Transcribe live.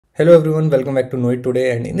Hello everyone, welcome back to Know It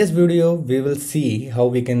Today, and in this video we will see how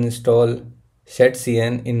we can install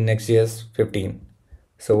ShadCn in NextJS 15.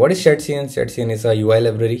 So what is ShadCn? ShadCn is a UI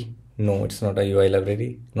library. No, it's not a UI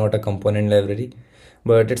library, not a component library,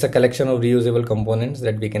 but it's a collection of reusable components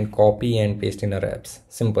that we can copy and paste in our apps.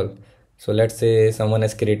 Simple. So let's say someone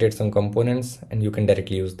has created some components and you can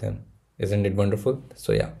directly use them. Isn't it wonderful?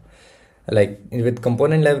 So yeah, like with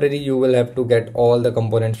component library, you will have to get all the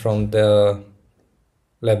components from the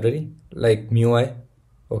library like MUI,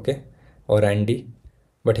 okay, or Andy,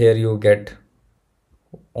 but here you get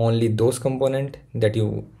only those components that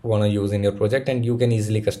you want to use in your project, and you can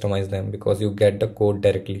easily customize them because you get the code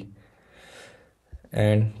directly.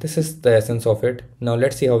 And this is the essence of it. Now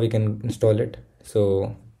let's see how we can install it.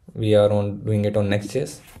 So we are doing it on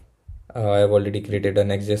Next.js. I have already created a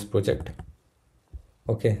Next.js project.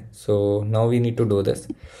 Okay, so now we need to do this.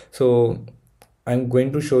 So I'm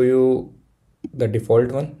going to show you the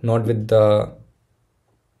default one, not with the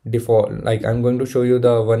default, like I'm going to show you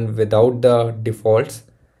the one without the defaults.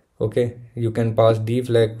 Okay, you can pass d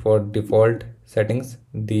flag for default settings.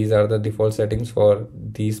 These are the default settings for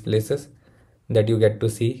these places that you get to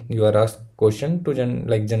see. You are asked question to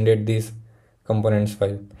generate these components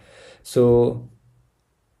file. So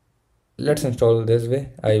let's install this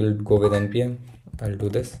way. I will go with npm. I'll do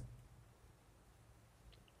this.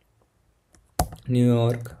 New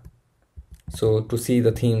York. So to see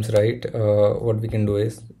the themes, right, what we can do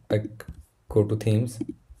is I go to themes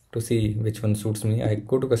to see which one suits me. I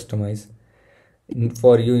go to customize.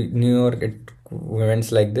 For you, New York, it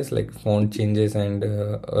events like this, like font changes and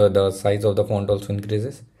the size of the font also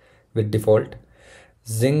increases with default.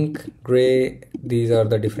 Zinc, gray, these are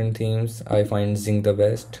the different themes. I find Zinc the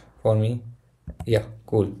best for me. Yeah,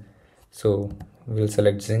 cool. So we'll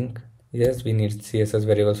select Zinc. Yes, we need CSS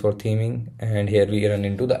variables for theming, and here we run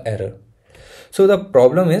into the error. So the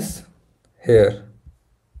problem is here.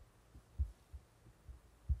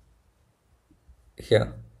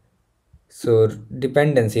 So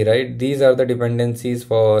dependency, right? These are the dependencies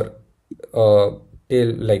for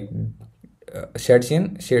ShadCn.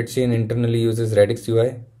 ShadCn internally uses Redux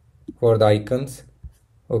UI for the icons.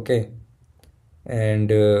 Okay, and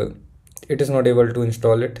it is not able to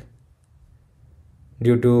install it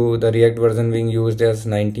due to the React version being used as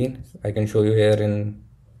 19. I can show you here in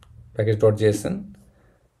package.json.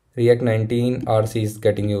 React 19 RC is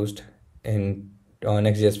getting used in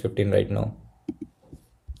NextJS 15 right now.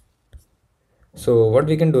 So what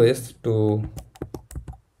we can do is to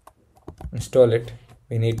install it,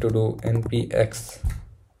 we need to do npx,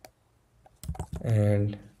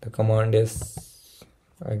 and the command is,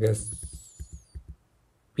 I guess,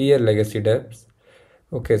 pl legacy devs.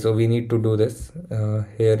 Okay, so we need to do this.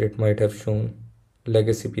 Here it might have shown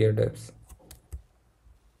legacy pl devs.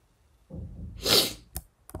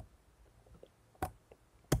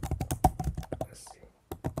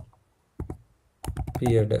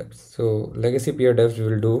 Peer devs. So legacy peer devs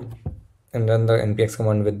will do, and run the npx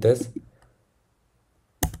command with this,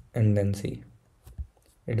 and then see.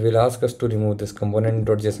 It will ask us to remove this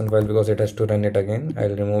component.json file because it has to run it again.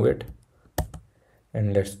 I'll remove it,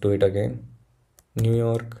 and let's do it again. New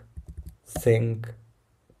York, sync,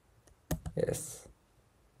 yes.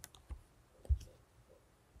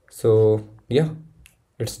 So yeah,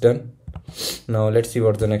 it's done. Now let's see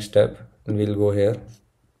what's the next step. We'll go here.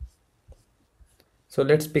 So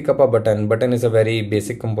let's pick up a button. Button is a very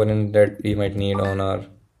basic component that we might need on our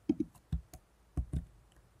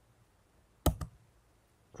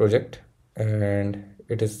project, and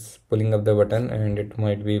it is pulling up the button, and it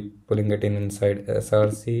might be pulling it inside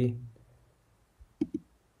src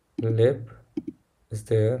lib is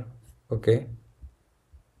there. Okay,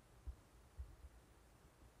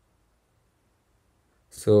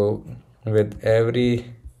 so with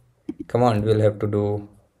every command we'll have to do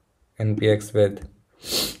npx with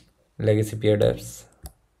legacy peer devs.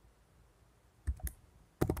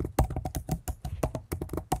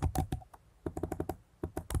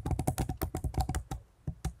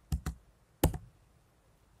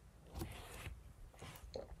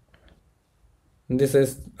 This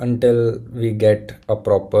is until we get a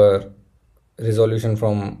proper resolution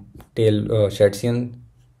from tail ShadCn.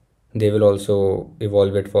 They will also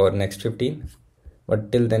evolve it for next 15,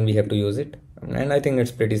 but till then we have to use it, and I think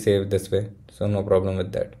it's pretty safe this way, so no problem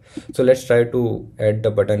with that. So let's try to add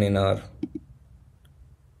the button in our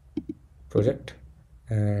project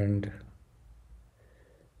and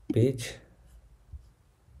page.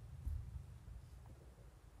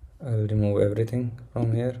 I'll remove everything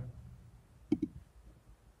from here.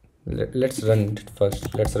 Let's run it first.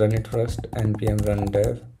 Npm run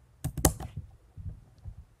dev.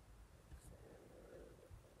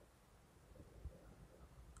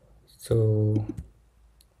 So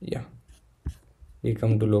yeah, we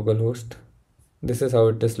come to localhost. This is how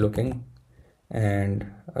it is looking,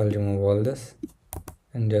 and I'll remove all this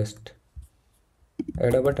and just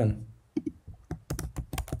add a button.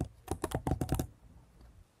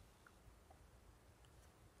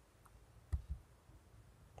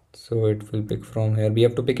 So it will pick from here. We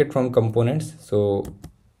have to pick it from components. So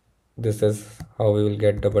this is how we will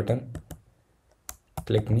get the button.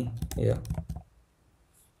 Click me. Yeah.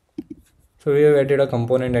 So we have added a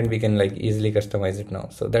component and we can like easily customize it now.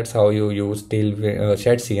 So that's how you use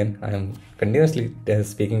ShadCn. I am continuously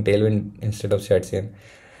speaking Tailwind instead of ShadCn.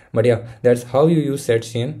 But yeah, that's how you use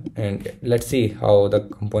ShadCn, and let's see how the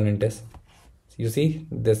component is. You see,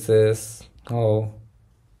 this is how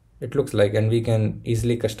it looks like, and we can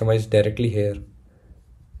easily customize directly here.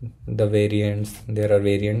 The variants, there are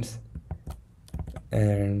variants,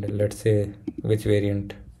 and let's say which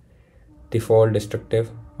variant. Default destructive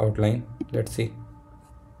outline. Let's see,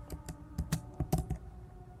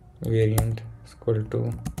 variant is equal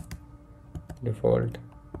to default.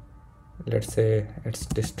 Let's say it's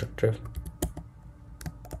destructive.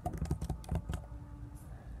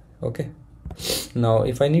 Okay, now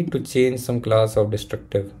if I need to change some class of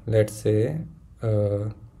destructive, let's say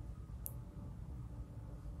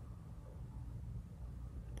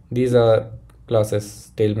these are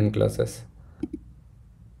classes, Tailwind classes.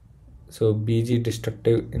 So bg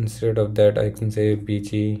destructive, instead of that I can say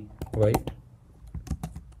bg white,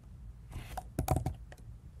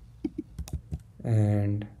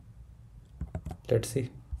 and let's see,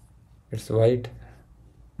 it's white,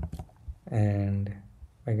 and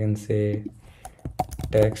I can say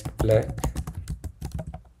text black,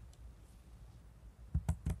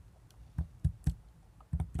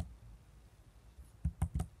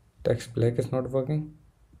 text black is not working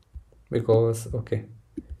because okay,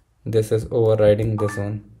 this is overriding this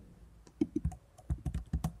one.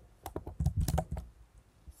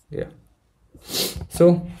 Yeah,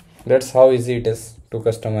 so that's how easy it is to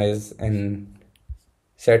customize a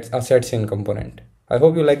ShadCn component. I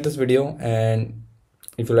hope you liked this video, and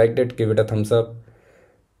if you liked it, give it a thumbs up,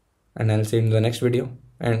 and I'll see you in the next video.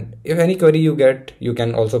 And if any query you get, you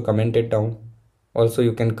can also comment it down. Also,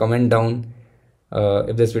 you can comment down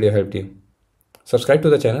if this video helped you. Subscribe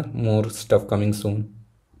to the channel, more stuff coming soon.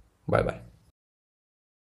 Bye bye.